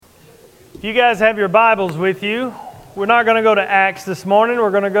If you guys have your Bibles with you, we're not going to go to Acts this morning.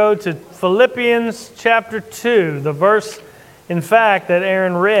 We're going to go to Philippians chapter 2, the verse, in fact, that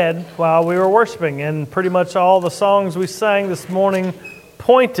Aaron read while we were worshiping, and pretty much all the songs we sang this morning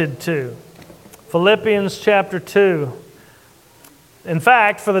pointed to. Philippians chapter 2. In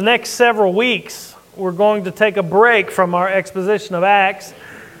fact, for the next several weeks, we're going to take a break from our exposition of Acts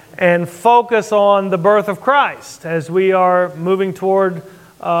and focus on the birth of Christ as we are moving toward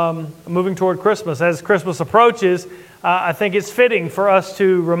Christmas. As Christmas approaches, I think it's fitting for us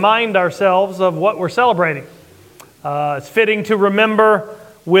to remind ourselves of what we're celebrating. It's fitting to remember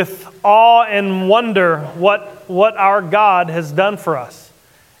with awe and wonder what our God has done for us.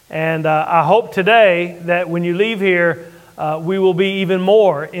 And I hope today that when you leave here, we will be even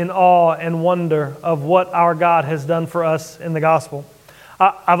more in awe and wonder of what our God has done for us in the gospel.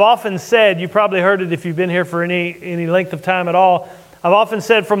 I've often said, you've probably heard it if you've been here for any length of time at all, I've often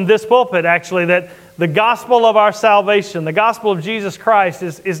said from this pulpit, actually, that the gospel of our salvation, the gospel of Jesus Christ,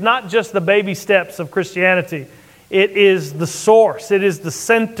 is not just the baby steps of Christianity. It is the source. It is the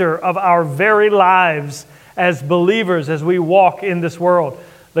center of our very lives as believers as we walk in this world.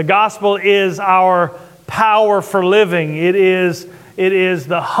 The gospel is our power for living. It is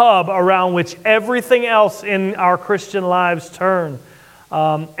the hub around which everything else in our Christian lives turn.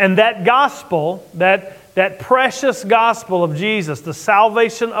 And that gospel, that precious gospel of Jesus, the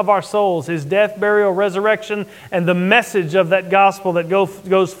salvation of our souls, His death, burial, resurrection, and the message of that gospel that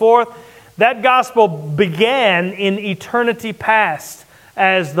goes forth, that gospel began in eternity past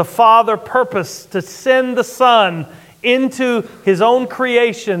as the Father purposed to send the Son into His own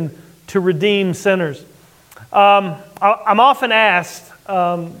creation to redeem sinners. I'm often asked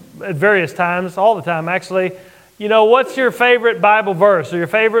at various times, all the time actually, what's your favorite Bible verse or your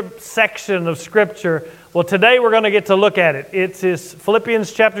favorite section of Scripture? Well, today we're going to get to look at it. It's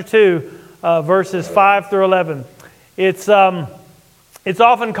Philippians chapter 2, verses 5 through 11. It's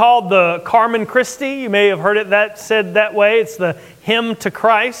often called the Carmen Christi. You may have heard it said that way. It's the hymn to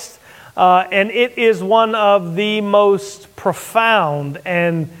Christ. And it is one of the most profound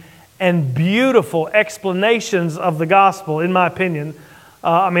and beautiful explanations of the gospel, in my opinion.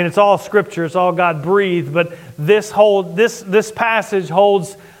 It's all Scripture. It's all God-breathed. But this passage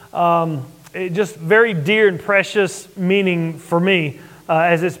holds just very dear and precious meaning for me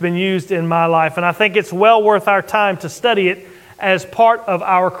as it's been used in my life. And I think it's well worth our time to study it as part of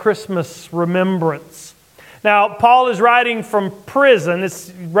our Christmas remembrance. Now, Paul is writing from prison. It's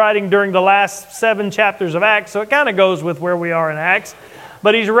writing during the last 7 chapters of Acts, so it kind of goes with where we are in Acts.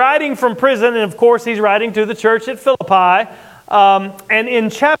 But he's writing from prison, and of course he's writing to the church at Philippi. And in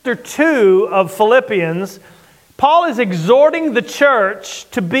chapter 2 of Philippians, Paul is exhorting the church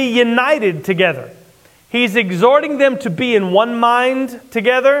to be united together. He's exhorting them to be in one mind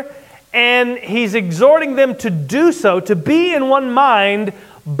together, and he's exhorting them to do so, to be in one mind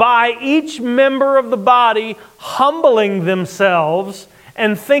by each member of the body humbling themselves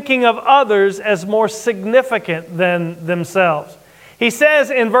and thinking of others as more significant than themselves. He says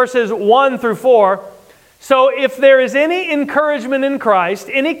in verses 1 through 4, "So if there is any encouragement in Christ,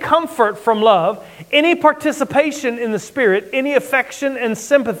 any comfort from love, any participation in the Spirit, any affection and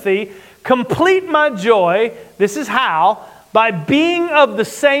sympathy, complete my joy," this is how, "by being of the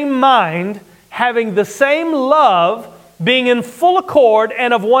same mind, having the same love, being in full accord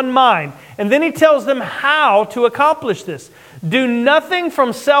and of one mind." And then he tells them how to accomplish this. "Do nothing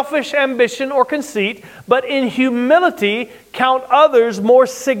from selfish ambition or conceit, but in humility count others more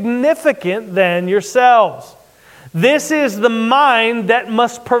significant than yourselves. This is the mind that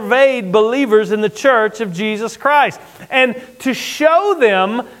must pervade believers in the church of Jesus Christ." And to show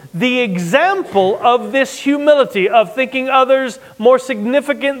them the example of this humility, of thinking others more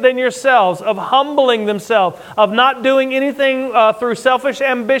significant than yourselves, of humbling themselves, of not doing anything through selfish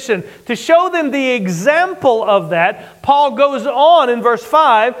ambition, to show them the example of that, Paul goes on in verse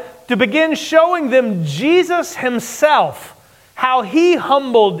 5 to begin showing them Jesus Himself, how He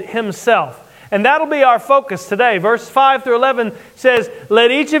humbled Himself. And that'll be our focus today. Verse 5 through 11 says,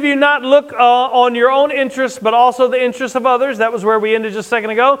 "Let each of you not look on your own interests, but also the interests of others." That was where we ended just a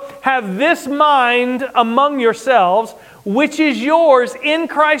second ago. "Have this mind among yourselves, which is yours in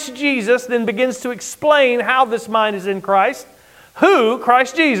Christ Jesus." Then begins to explain how this mind is in Christ. "Who,"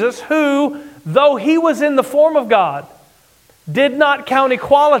 Christ Jesus, "who, though He was in the form of God, did not count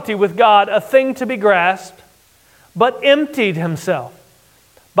equality with God a thing to be grasped, but emptied Himself,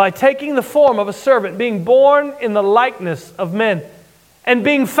 by taking the form of a servant, being born in the likeness of men. And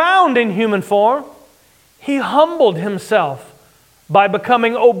being found in human form, He humbled Himself by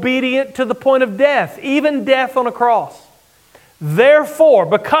becoming obedient to the point of death, even death on a cross. Therefore,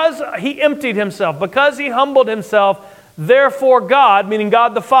 because he emptied himself, because he humbled himself, therefore God, meaning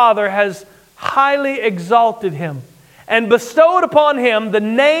God the Father, has highly exalted him and bestowed upon him the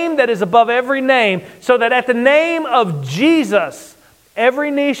name that is above every name, so that at the name of Jesus,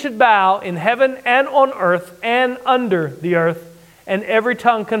 every knee should bow in heaven and on earth and under the earth, and every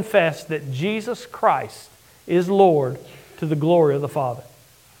tongue confess that Jesus Christ is Lord, to the glory of the Father.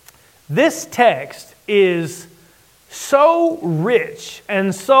 This text is so rich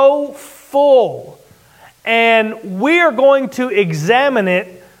and so full, and we are going to examine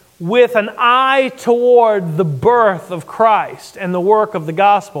it with an eye toward the birth of Christ and the work of the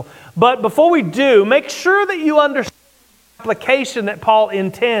gospel. But before we do, make sure that you understand the application that Paul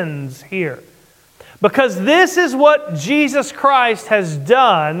intends here. Because this is what Jesus Christ has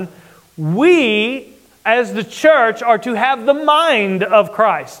done. We, as the church, are to have the mind of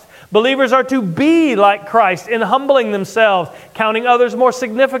Christ. Believers are to be like Christ in humbling themselves, counting others more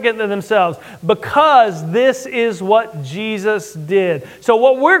significant than themselves, because this is what Jesus did. So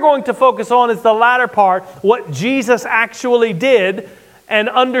what we're going to focus on is the latter part, what Jesus actually did, and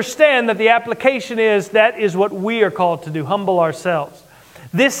understand that the application is that is what we are called to do, humble ourselves.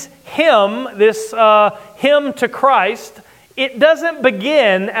 This hymn to Christ, it doesn't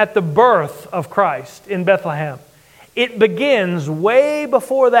begin at the birth of Christ in Bethlehem. It begins way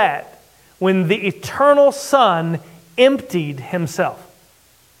before that, when the eternal Son emptied himself.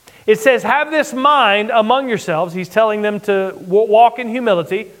 It says, have this mind among yourselves. He's telling them to walk in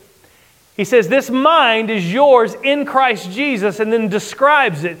humility. He says, this mind is yours in Christ Jesus, and then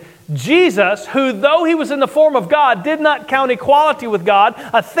describes it. Jesus, who though he was in the form of God, did not count equality with God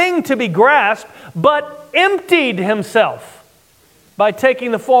a thing to be grasped, but emptied himself by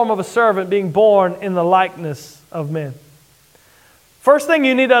taking the form of a servant, being born in the likeness of men. First thing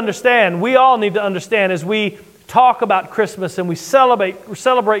you need to understand, we all need to understand as we talk about Christmas and we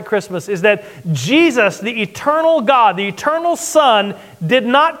celebrate Christmas, is that Jesus, the eternal God, the eternal Son, did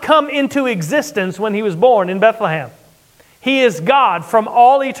not come into existence when he was born in Bethlehem. He is God from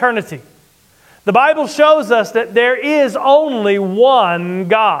all eternity. The Bible shows us that there is only one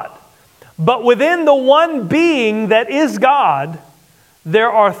God. But within the one being that is God,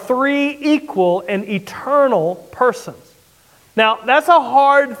 there are three equal and eternal persons. Now, that's a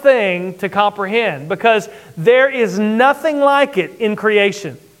hard thing to comprehend because there is nothing like it in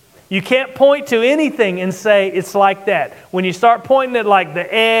creation. You can't point to anything and say it's like that. When you start pointing at like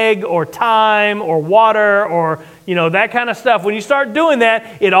the egg or time or water or that kind of stuff, when you start doing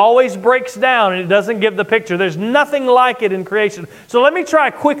that, it always breaks down and it doesn't give the picture. There's nothing like it in creation. So let me try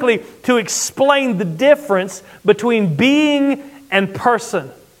quickly to explain the difference between being and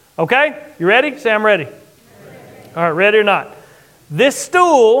person. Okay? You ready? Say, I'm ready. All right, ready or not? This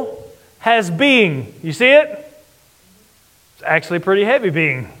stool has being. You see it? It's actually a pretty heavy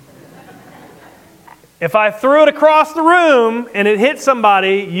being. If I threw it across the room and it hit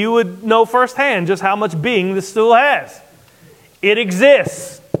somebody, you would know firsthand just how much being this stool has. It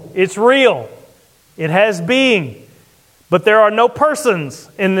exists. It's real. It has being. But there are no persons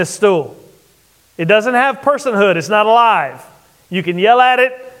in this stool. It doesn't have personhood. It's not alive. You can yell at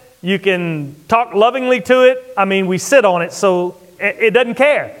it. You can talk lovingly to it. I mean, we sit on it, so it doesn't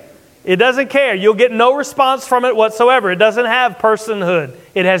care. It doesn't care. You'll get no response from it whatsoever. It doesn't have personhood.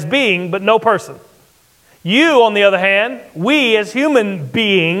 It has being, but no person. You, on the other hand, we as human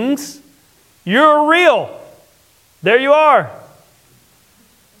beings, you're real. There you are.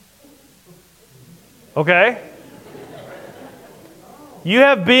 Okay? You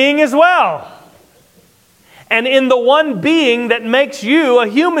have being as well. And in the one being that makes you a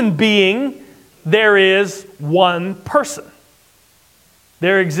human being, there is one person.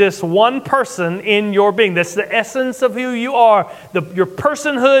 There exists one person in your being. That's the essence of who you are. Your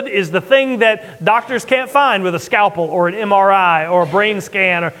personhood is the thing that doctors can't find with a scalpel or an MRI or a brain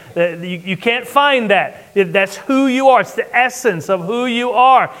scan. You can't find that. That's who you are. It's the essence of who you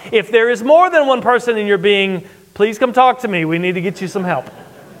are. If there is more than one person in your being, please come talk to me. We need to get you some help.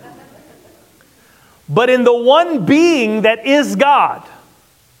 But in the one being that is God,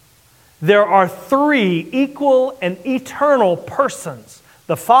 there are three equal and eternal persons.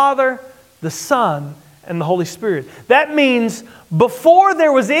 The Father, the Son, and the Holy Spirit. That means before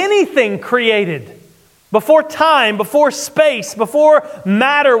there was anything created, before time, before space, before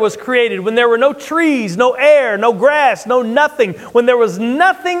matter was created, when there were no trees, no air, no grass, no nothing, when there was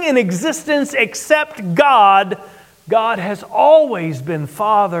nothing in existence except God, God has always been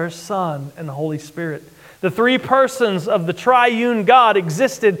Father, Son, and Holy Spirit. The three persons of the triune God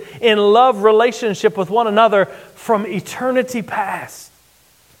existed in love relationship with one another from eternity past.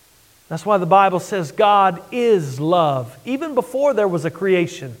 That's why the Bible says God is love. Even before there was a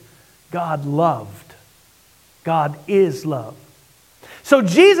creation, God loved. God is love. So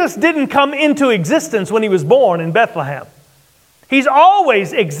Jesus didn't come into existence when He was born in Bethlehem. He's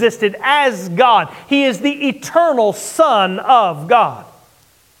always existed as God. He is the eternal Son of God.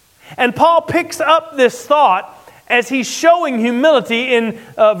 And Paul picks up this thought as he's showing humility in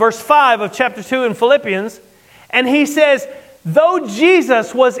verse 5 of chapter 2 in Philippians. And he says, though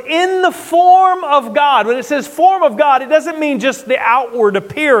Jesus was in the form of God, when it says form of God, it doesn't mean just the outward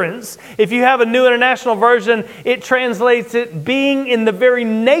appearance. If you have a New International Version, it translates it being in the very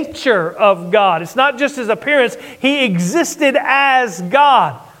nature of God. It's not just His appearance. He existed as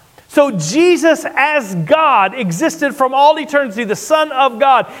God. So Jesus as God existed from all eternity, the Son of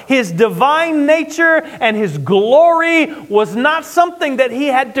God. His divine nature and His glory was not something that He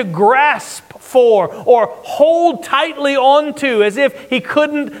had to grasp for or hold tightly onto as if He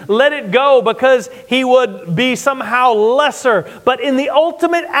couldn't let it go because He would be somehow lesser. But in the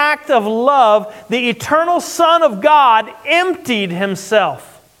ultimate act of love, the eternal Son of God emptied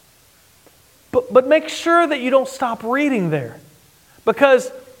Himself. But make sure that you don't stop reading there, because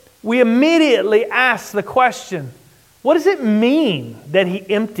we immediately ask the question, what does it mean that He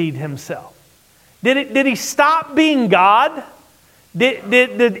emptied Himself? Did He stop being God? Did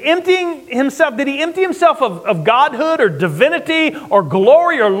He empty Himself of godhood or divinity or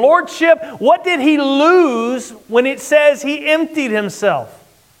glory or lordship? What did He lose when it says He emptied Himself?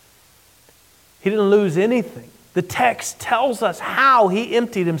 He didn't lose anything. The text tells us how He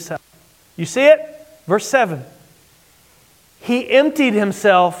emptied Himself. You see it? Verse 7. He emptied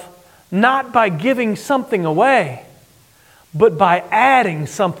Himself not by giving something away, but by adding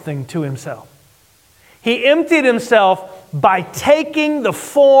something to Himself. He emptied Himself by taking the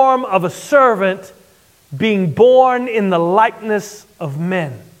form of a servant, being born in the likeness of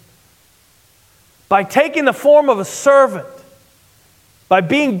men. By taking the form of a servant, by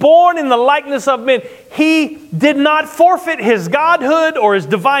being born in the likeness of men, He did not forfeit His godhood or His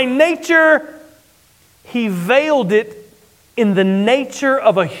divine nature. He veiled it in the nature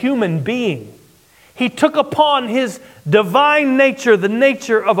of a human being. He took upon His divine nature, the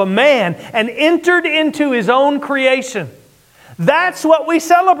nature of a man, and entered into His own creation. That's what we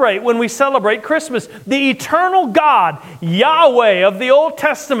celebrate when we celebrate Christmas. The eternal God, Yahweh of the Old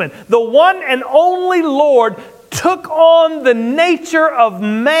Testament, the one and only Lord, took on the nature of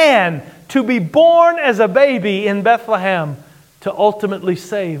man to be born as a baby in Bethlehem to ultimately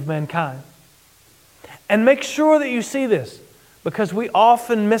save mankind. And make sure that you see this, because we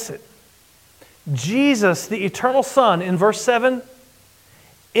often miss it. Jesus, the eternal Son, in verse 7,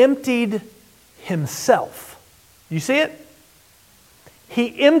 emptied Himself. You see it?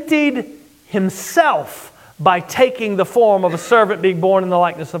 He emptied Himself by taking the form of a servant, being born in the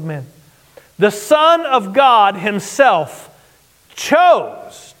likeness of men. The Son of God Himself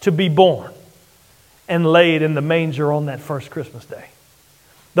chose to be born and laid in the manger on that first Christmas day.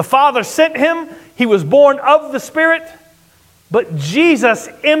 The Father sent Him. He was born of the Spirit. But Jesus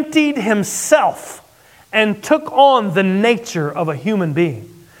emptied Himself and took on the nature of a human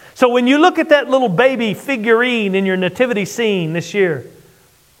being. So when you look at that little baby figurine in your nativity scene this year,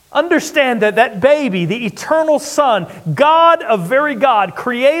 understand that that baby, the eternal Son, God of very God,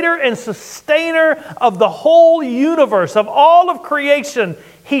 creator and sustainer of the whole universe, of all of creation,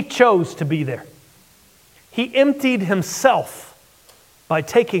 He chose to be there. He emptied Himself by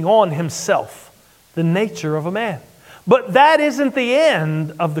taking on Himself the nature of a man. But that isn't the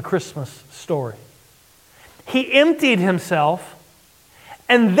end of the Christmas story. He emptied Himself,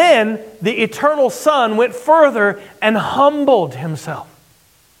 and then the eternal Son went further and humbled Himself.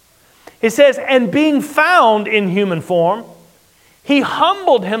 It says, and being found in human form, He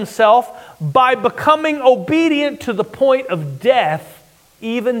humbled Himself by becoming obedient to the point of death,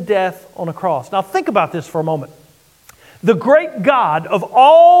 even death on a cross. Now think about this for a moment. The great God of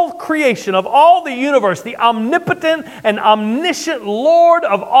all creation, of all the universe, the omnipotent and omniscient Lord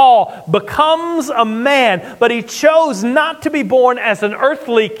of all, becomes a man, but He chose not to be born as an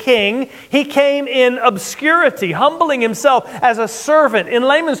earthly king. He came in obscurity, humbling Himself as a servant. In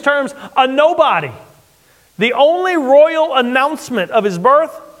layman's terms, a nobody. The only royal announcement of His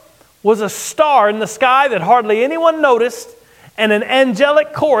birth was a star in the sky that hardly anyone noticed, and an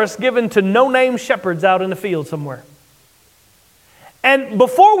angelic chorus given to no-name shepherds out in the field somewhere. And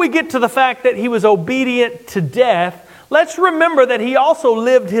before we get to the fact that He was obedient to death, let's remember that He also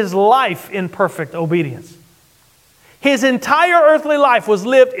lived His life in perfect obedience. His entire earthly life was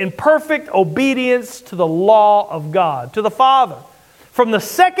lived in perfect obedience to the law of God, to the Father. From the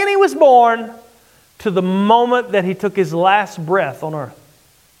second He was born to the moment that He took His last breath on earth.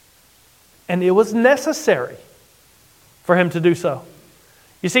 And it was necessary for him to do so.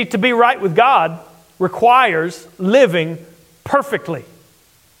 You see, to be right with God requires living perfectly,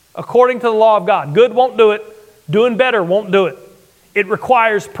 according to the law of God. Good won't do it. Doing better won't do it. It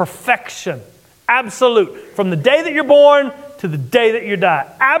requires perfection. Absolute. From the day that you're born to the day that you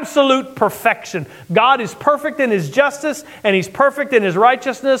die. Absolute perfection. God is perfect in His justice, and He's perfect in His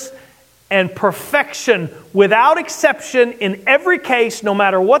righteousness, and perfection without exception in every case, no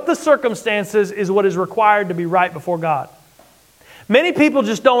matter what the circumstances, is what is required to be right before God. Many people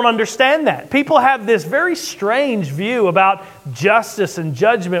just don't understand that. People have this very strange view about justice and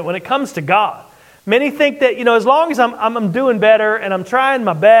judgment when it comes to God. Many think that, as long as I'm doing better and I'm trying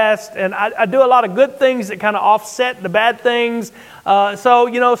my best and I do a lot of good things that kind of offset the bad things,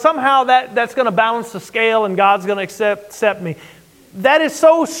 somehow that's going to balance the scale and God's going to accept me. That is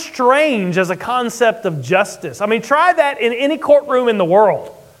so strange as a concept of justice. I mean, try that in any courtroom in the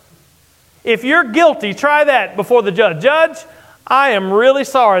world. If you're guilty, try that before the judge. Judge, I am really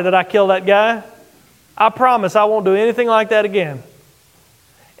sorry that I killed that guy. I promise I won't do anything like that again.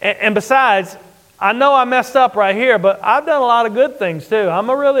 And besides, I know I messed up right here, but I've done a lot of good things too. I'm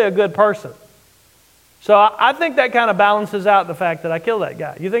really a good person. So I think that kind of balances out the fact that I killed that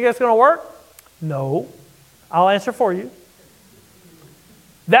guy. You think that's going to work? No. I'll answer for you.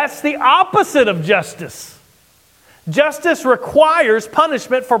 That's the opposite of justice. Justice requires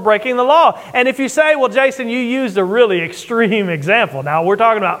punishment for breaking the law. And if you say, well, Jason, you used a really extreme example. Now, we're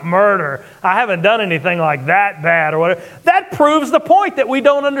talking about murder. I haven't done anything like that bad or whatever. That proves the point that we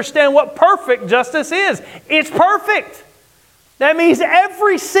don't understand what perfect justice is. It's perfect. That means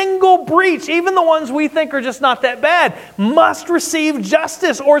every single breach, even the ones we think are just not that bad, must receive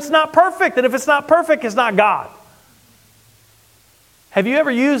justice or it's not perfect. And if it's not perfect, it's not God. Have you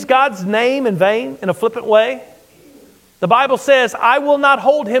ever used God's name in vain, in a flippant way? The Bible says, I will not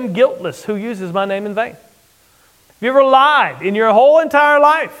hold him guiltless who uses my name in vain. Have you ever lied in your whole entire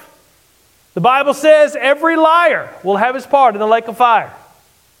life? The Bible says every liar will have his part in the lake of fire.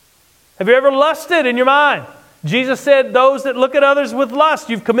 Have you ever lusted in your mind? Jesus said, those that look at others with lust,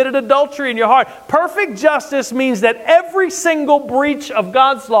 you've committed adultery in your heart. Perfect justice means that every single breach of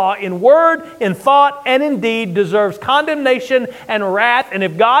God's law in word, in thought, and in deed deserves condemnation and wrath. And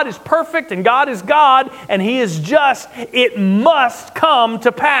if God is perfect and God is God and He is just, it must come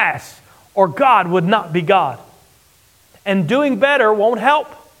to pass or God would not be God. And doing better won't help.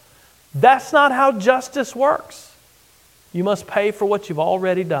 That's not how justice works. You must pay for what you've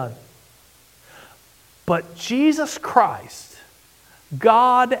already done. But Jesus Christ,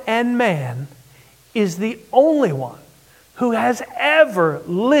 God and man, is the only one who has ever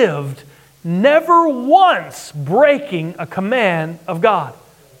lived, never once breaking a command of God.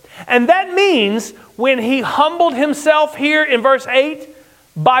 And that means when He humbled Himself here in verse 8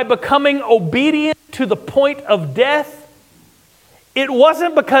 by becoming obedient to the point of death, it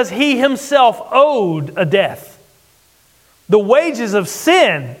wasn't because He Himself owed a death. The wages of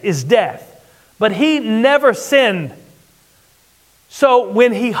sin is death. But He never sinned. So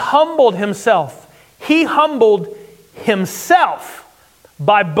when He humbled Himself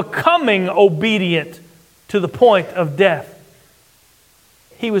by becoming obedient to the point of death.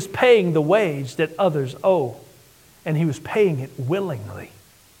 He was paying the wage that others owe, and He was paying it willingly.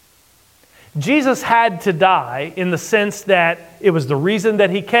 Jesus had to die in the sense that it was the reason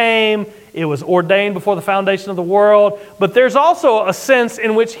that He came. It was ordained before the foundation of the world. But there's also a sense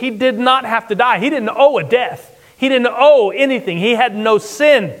in which He did not have to die. He didn't owe a death. He didn't owe anything. He had no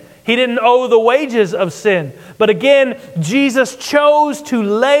sin. He didn't owe the wages of sin. But again, Jesus chose to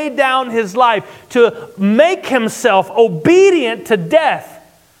lay down His life, to make Himself obedient to death,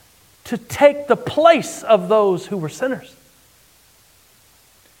 to take the place of those who were sinners.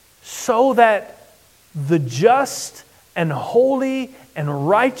 So that the just and holy and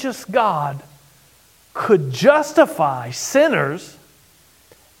righteous God could justify sinners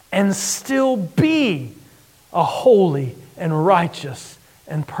and still be a holy and righteous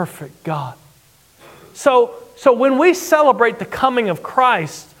and perfect God. So when we celebrate the coming of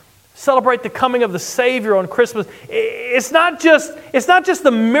Christ, celebrate the coming of the Savior on Christmas, it's not just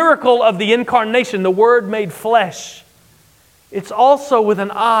the miracle of the incarnation, the Word made flesh. It's also with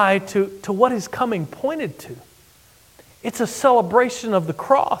an eye to what His coming pointed to. It's a celebration of the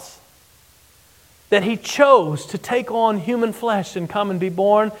cross. That He chose to take on human flesh and come and be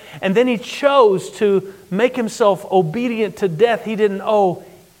born. And then He chose to make Himself obedient to death He didn't owe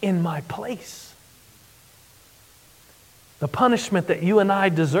in my place. The punishment that you and I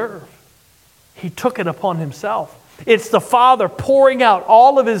deserve, He took it upon Himself. It's the Father pouring out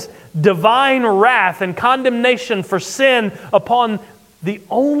all of His divine wrath and condemnation for sin upon the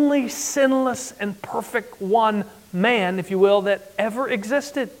only sinless and perfect one man, if you will, that ever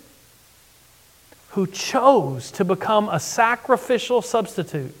existed, who chose to become a sacrificial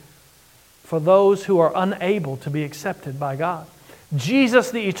substitute for those who are unable to be accepted by God.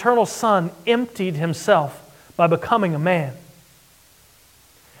 Jesus, the eternal Son, emptied Himself by becoming a man.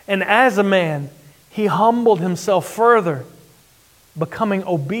 And as a man, He humbled Himself further, becoming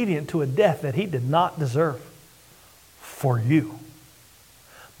obedient to a death that He did not deserve for you.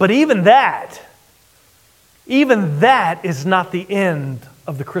 But even that is not the end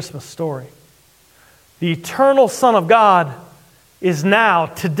of the Christmas story. The eternal Son of God is now,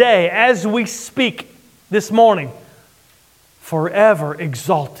 today, as we speak this morning, forever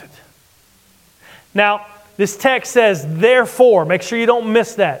exalted. Now, this text says, therefore, make sure you don't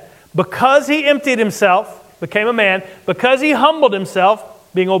miss that. Because He emptied Himself, became a man, because He humbled Himself,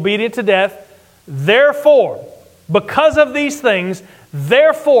 being obedient to death, therefore, because of these things,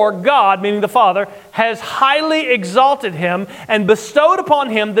 therefore God, meaning the Father, has highly exalted Him and bestowed upon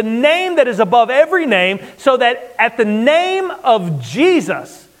Him the name that is above every name, so that at the name of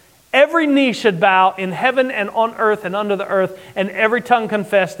Jesus, every knee should bow in heaven and on earth and under the earth, and every tongue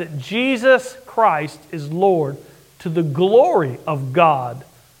confess that Jesus Christ is Lord, to the glory of God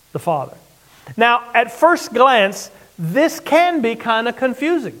the Father. Now, at first glance, this can be kind of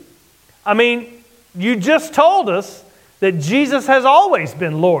confusing. I mean, you just told us that Jesus has always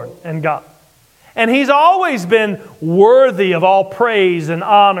been Lord and God. And He's always been worthy of all praise and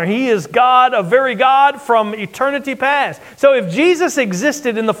honor. He is God, a very God from eternity past. So if Jesus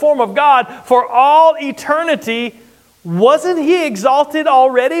existed in the form of God for all eternity, wasn't He exalted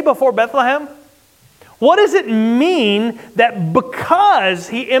already before Bethlehem? What does it mean that because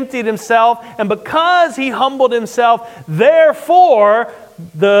He emptied Himself and because He humbled Himself, therefore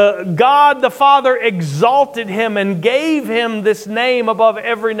the God the Father exalted Him and gave Him this name above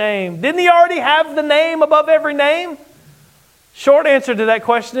every name? Didn't He already have the name above every name? Short answer to that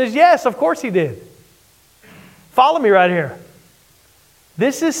question is yes, of course He did. Follow me right here.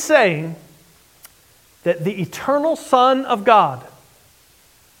 This is saying that the eternal Son of God,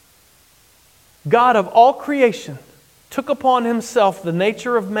 God of all creation, took upon Himself the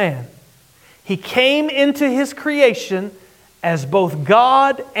nature of man. He came into His creation as both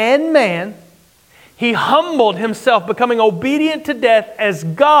God and man. He humbled Himself, becoming obedient to death as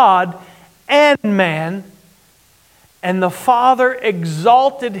God and man. And the Father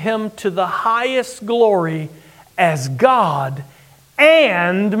exalted Him to the highest glory as God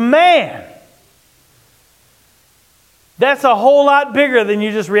and man. That's a whole lot bigger than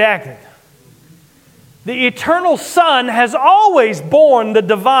you just reacted. The eternal Son has always borne the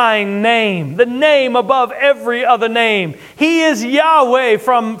divine name, the name above every other name. He is Yahweh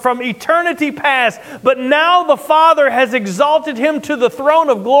from eternity past, but now the Father has exalted Him to the throne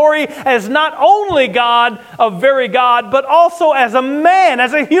of glory as not only God, a very God, but also as a man,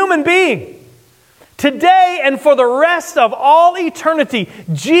 as a human being. Today and for the rest of all eternity,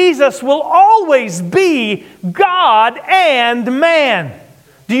 Jesus will always be God and man.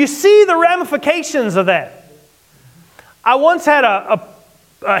 Do you see the ramifications of that? I once had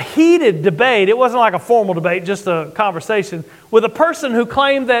a heated debate. It wasn't like a formal debate, just a conversation with a person who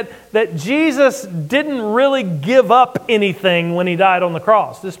claimed that Jesus didn't really give up anything when He died on the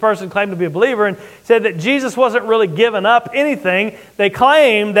cross. This person claimed to be a believer and said that Jesus wasn't really giving up anything. They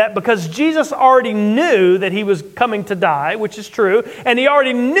claimed that because Jesus already knew that He was coming to die, which is true, and He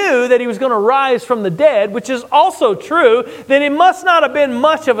already knew that He was going to rise from the dead, which is also true, then it must not have been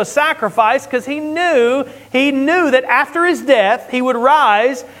much of a sacrifice, because He knew that after His death He would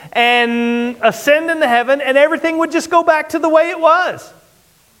rise and ascend into heaven, and everything would just go back to the way it was.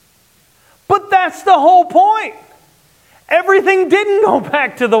 But that's the whole point. Everything didn't go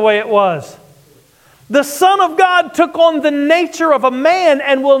back to the way it was. The Son of God took on the nature of a man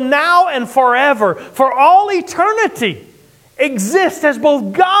and will now and forever, for all eternity, exist as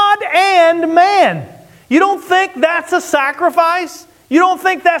both God and man. You don't think that's a sacrifice? You don't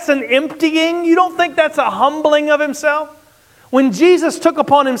think that's an emptying? You don't think that's a humbling of Himself? When Jesus took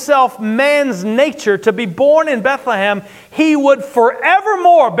upon Himself man's nature to be born in Bethlehem, He would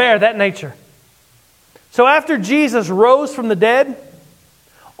forevermore bear that nature. So after Jesus rose from the dead,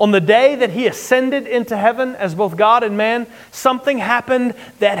 on the day that He ascended into heaven as both God and man, something happened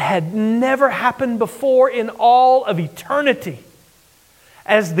that had never happened before in all of eternity.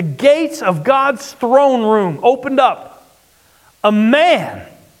 As the gates of God's throne room opened up, a man,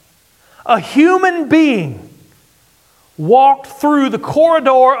 a human being, walked through the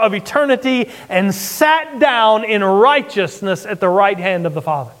corridor of eternity and sat down in righteousness at the right hand of the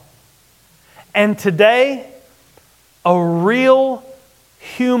Father. And today, a real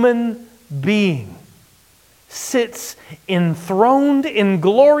human being sits enthroned in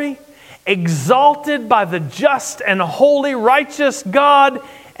glory, exalted by the just and holy, righteous God,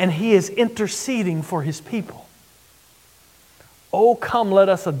 and He is interceding for His people. Oh, come, let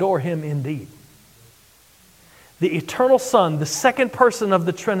us adore Him indeed. The eternal Son, the second person of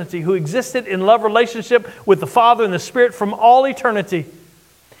the Trinity, who existed in love relationship with the Father and the Spirit from all eternity,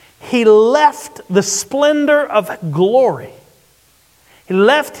 He left the splendor of glory. He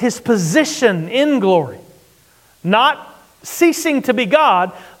left His position in glory, not ceasing to be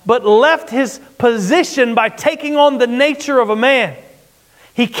God, but left His position by taking on the nature of a man.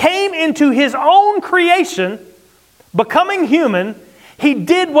 He came into His own creation, becoming human. He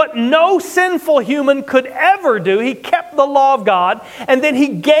did what no sinful human could ever do. He kept the law of God, and then He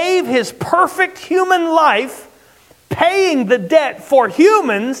gave His perfect human life, paying the debt for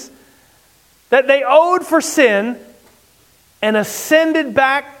humans that they owed for sin, and ascended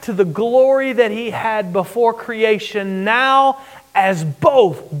back to the glory that He had before creation, now as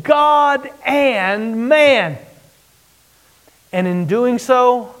both God and man. And in doing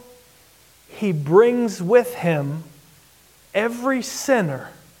so, He brings with Him every sinner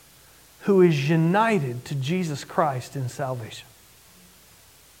who is united to Jesus Christ in salvation.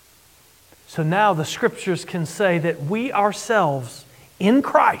 So now the Scriptures can say that we ourselves in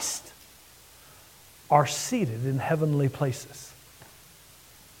Christ are seated in heavenly places.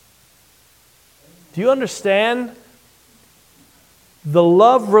 Do you understand the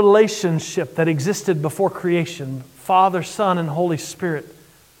love relationship that existed before creation? Father, Son, and Holy Spirit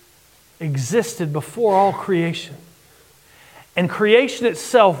existed before all creation. And creation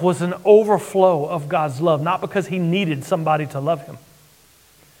itself was an overflow of God's love, not because He needed somebody to love Him.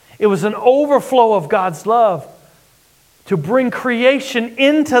 It was an overflow of God's love to bring creation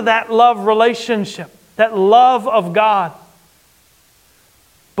into that love relationship, that love of God.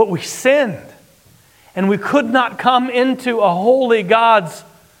 But we sinned, and we could not come into a holy God's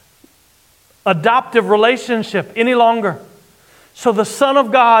adoptive relationship any longer. So the Son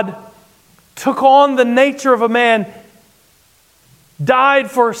of God took on the nature of a man, died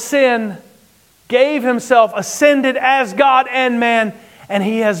for sin, gave Himself, ascended as God and man, and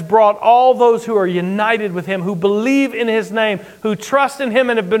He has brought all those who are united with Him, who believe in His name, who trust in Him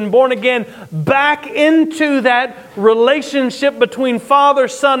and have been born again, back into that relationship between Father,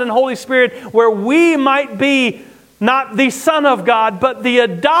 Son, and Holy Spirit, where we might be not the Son of God, but the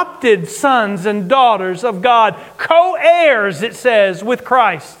adopted sons and daughters of God, co-heirs, it says, with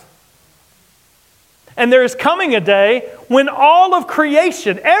Christ. And there is coming a day when all of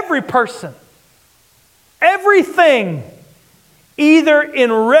creation, every person, everything, either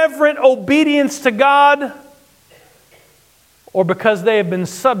in reverent obedience to God or because they have been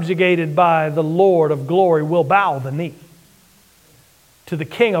subjugated by the Lord of glory, will bow the knee to the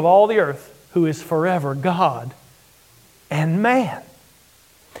King of all the earth, who is forever God and man.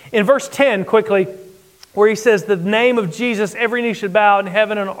 In verse 10, quickly, where he says, the name of Jesus, every knee should bow in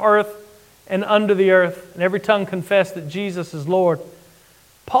heaven and on earth and under the earth, and every tongue confess that Jesus is Lord.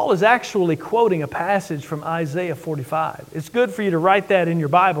 Paul is actually quoting a passage from Isaiah 45. It's good for you to write that in your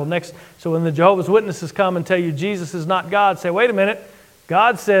Bible next. So when the Jehovah's Witnesses come and tell you Jesus is not God, say, wait a minute.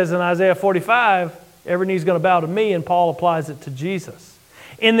 God says in Isaiah 45, every knee's going to bow to me, and Paul applies it to Jesus.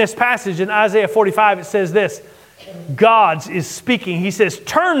 In this passage in Isaiah 45, it says this. God is speaking. He says,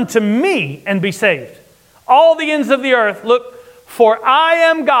 turn to me and be saved. All the ends of the earth, look, for I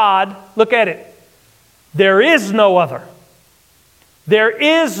am God. Look at it. There is no other. There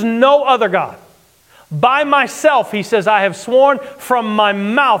is no other God. By myself, he says, I have sworn, from my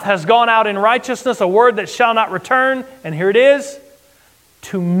mouth has gone out in righteousness a word that shall not return. And here it is.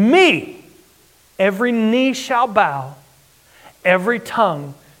 To me, every knee shall bow, every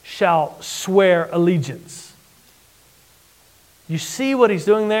tongue shall swear allegiance. You see what he's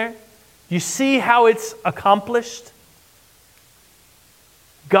doing there? You see how it's accomplished?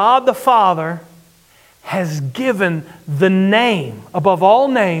 God the Father has given the name above all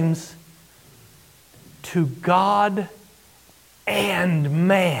names to God and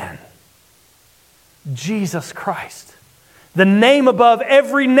man, Jesus Christ. The name above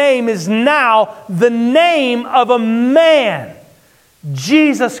every name is now the name of a man,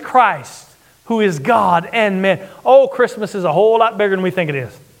 Jesus Christ, who is God and man. Oh, Christmas is a whole lot bigger than we think it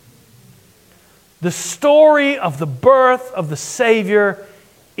is. The story of the birth of the Savior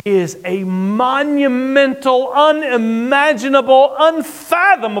is a monumental, unimaginable,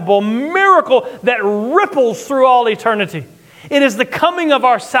 unfathomable miracle that ripples through all eternity. It is the coming of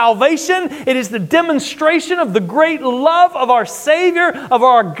our salvation. It is the demonstration of the great love of our Savior, of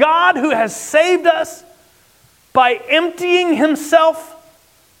our God who has saved us by emptying Himself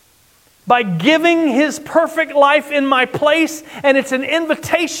by giving His perfect life in my place, and it's an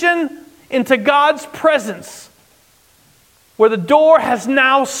invitation into God's presence, where the door has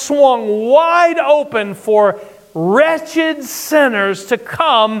now swung wide open for wretched sinners to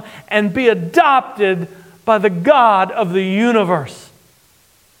come and be adopted by the God of the universe.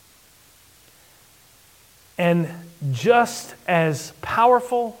 And just as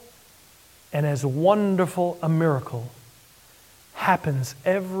powerful and as wonderful a miracle happens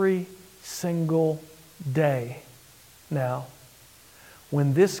every single day now,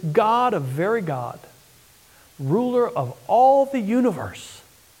 when this God of very God, ruler of all the universe,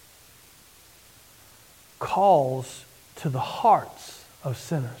 calls to the hearts of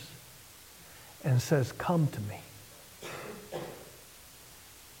sinners and says, "Come to me."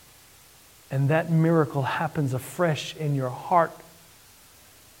 And that miracle happens afresh in your heart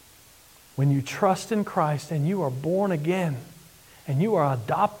when you trust in Christ and you are born again and you are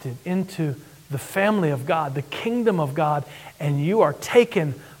adopted into the family of God, the kingdom of God, and you are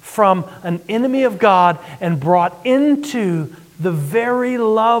taken from an enemy of God and brought into the very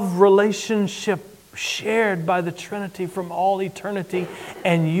love relationship shared by the Trinity from all eternity,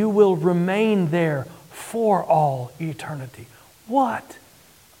 and you will remain there for all eternity. What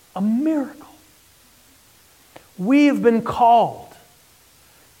a miracle! We have been called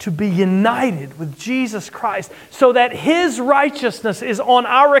to be united with Jesus Christ so that His righteousness is on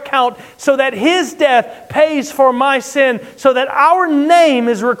our account, so that His death pays for my sin, so that our name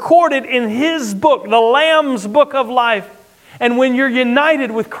is recorded in His book, the Lamb's book of life. And when you're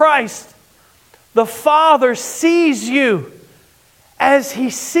united with Christ, the Father sees you as He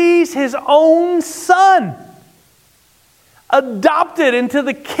sees His own Son, adopted into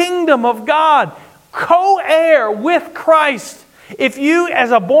the kingdom of God, co-heir with Christ. If you,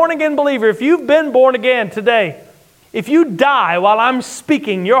 as a born-again believer, if you've been born again today, if you die while I'm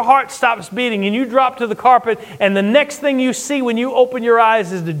speaking, your heart stops beating and you drop to the carpet, and the next thing you see when you open your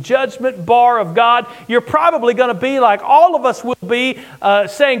eyes is the judgment bar of God, you're probably going to be like all of us will be,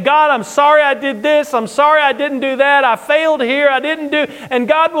 saying, "God, I'm sorry I did this. I'm sorry I didn't do that. I failed here. I didn't do..." And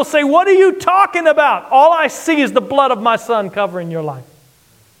God will say, "What are you talking about? All I see is the blood of my Son covering your life."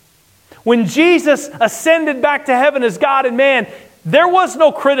 When Jesus ascended back to heaven as God and man, there was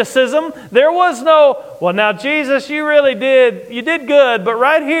no criticism. There was no, "Well, now, Jesus, you did good, but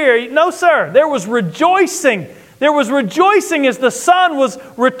right here..." No, sir. There was rejoicing. There was rejoicing as the Son was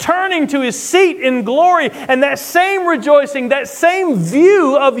returning to His seat in glory. And that same rejoicing, that same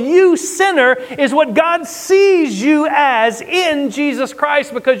view of you, sinner, is what God sees you as in Jesus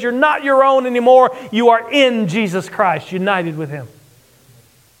Christ, because you're not your own anymore. You are in Jesus Christ, united with Him.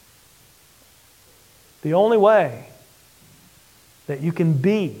 The only way that you can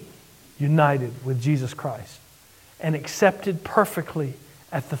be united with Jesus Christ and accepted perfectly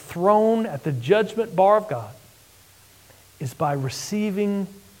at the throne, at the judgment bar of God, is by receiving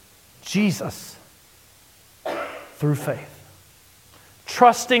Jesus through faith.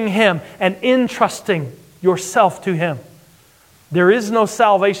 Trusting Him and entrusting yourself to Him. There is no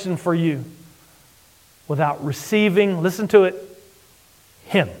salvation for you without receiving, listen to it,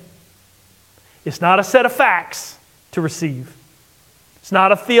 Him. It's not a set of facts to receive. It's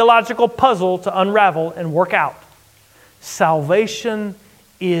not a theological puzzle to unravel and work out. Salvation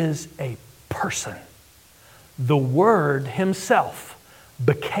is a person. The Word Himself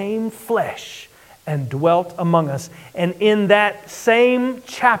became flesh and dwelt among us. And in that same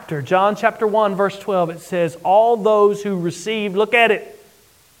chapter, John chapter 1, verse 12, it says, all those who received, look at it,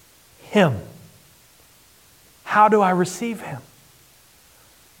 Him. How do I receive Him?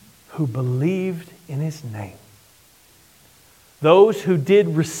 Who believed in His name. Those who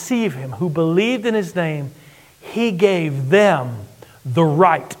did receive Him, who believed in His name, He gave them the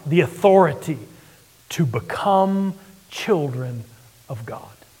right, the authority to become children of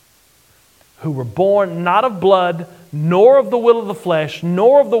God. Who were born not of blood, nor of the will of the flesh,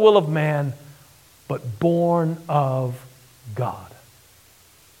 nor of the will of man, but born of God.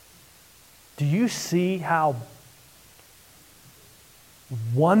 Do you see how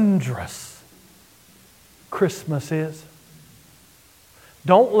wondrous Christmas is?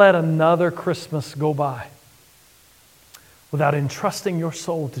 Don't let another Christmas go by without entrusting your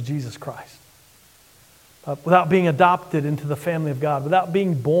soul to Jesus Christ, without being adopted into the family of God, without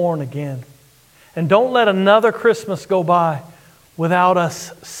being born again. And don't let another Christmas go by without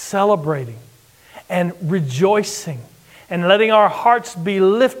us celebrating and rejoicing and letting our hearts be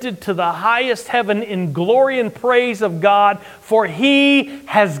lifted to the highest heaven in glory and praise of God, for He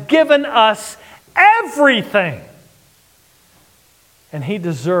has given us everything. And He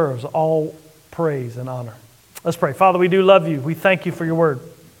deserves all praise and honor. Let's pray. Father, we do love You. We thank You for Your word.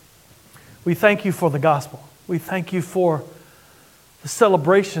 We thank you for the gospel. We thank you for the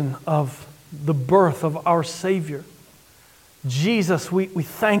celebration of the birth of our Savior. Jesus, we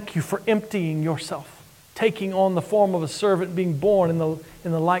thank you for emptying yourself, taking on the form of a servant, being born in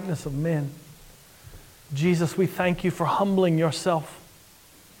the likeness of men. Jesus, we thank you for humbling yourself,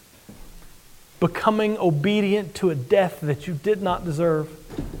 becoming obedient to a death that you did not deserve,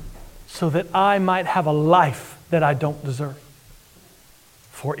 so that I might have a life that I don't deserve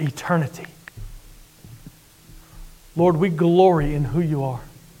for eternity. Lord, we glory in who you are.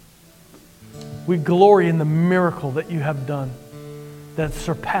 We glory in the miracle that you have done that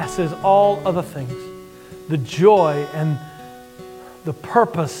surpasses all other things. The joy and the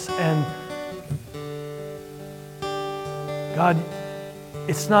purpose and God,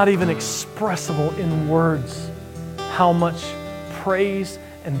 it's not even expressible in words how much praise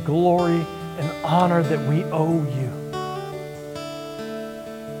and glory and honor that we owe you.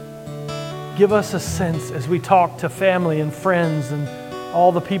 Give us a sense as we talk to family and friends and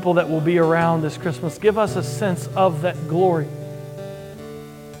all the people that will be around this Christmas. Give us a sense of that glory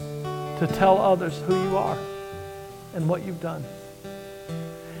to tell others who you are and what you've done.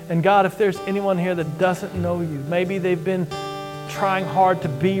 And God, if there's anyone here that doesn't know you, maybe they've been trying hard to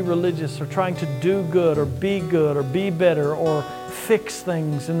be religious or trying to do good or be better or fix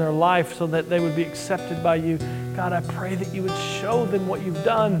things in their life so that they would be accepted by you. God, I pray that you would show them what you've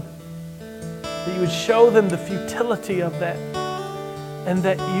done, that you would show them the futility of that, and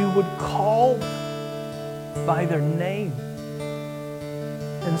that you would call by their name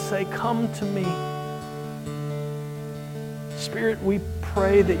and say, come to me. Spirit, we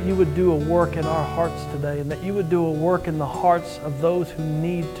pray that you would do a work in our hearts today and that you would do a work in the hearts of those who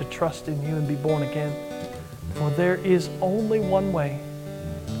need to trust in you and be born again. For there is only one way.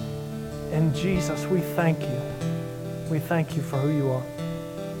 And Jesus, we thank you. We thank you for who you are.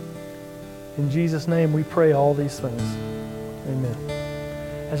 In Jesus' name we pray all these things. Amen.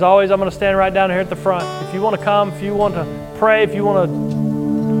 As always, I'm going to stand right down here at the front. If you want to come, if you want to pray, if you want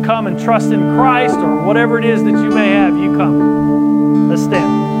to come and trust in Christ or whatever it is that you may have, you come. Let's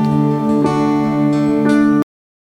stand.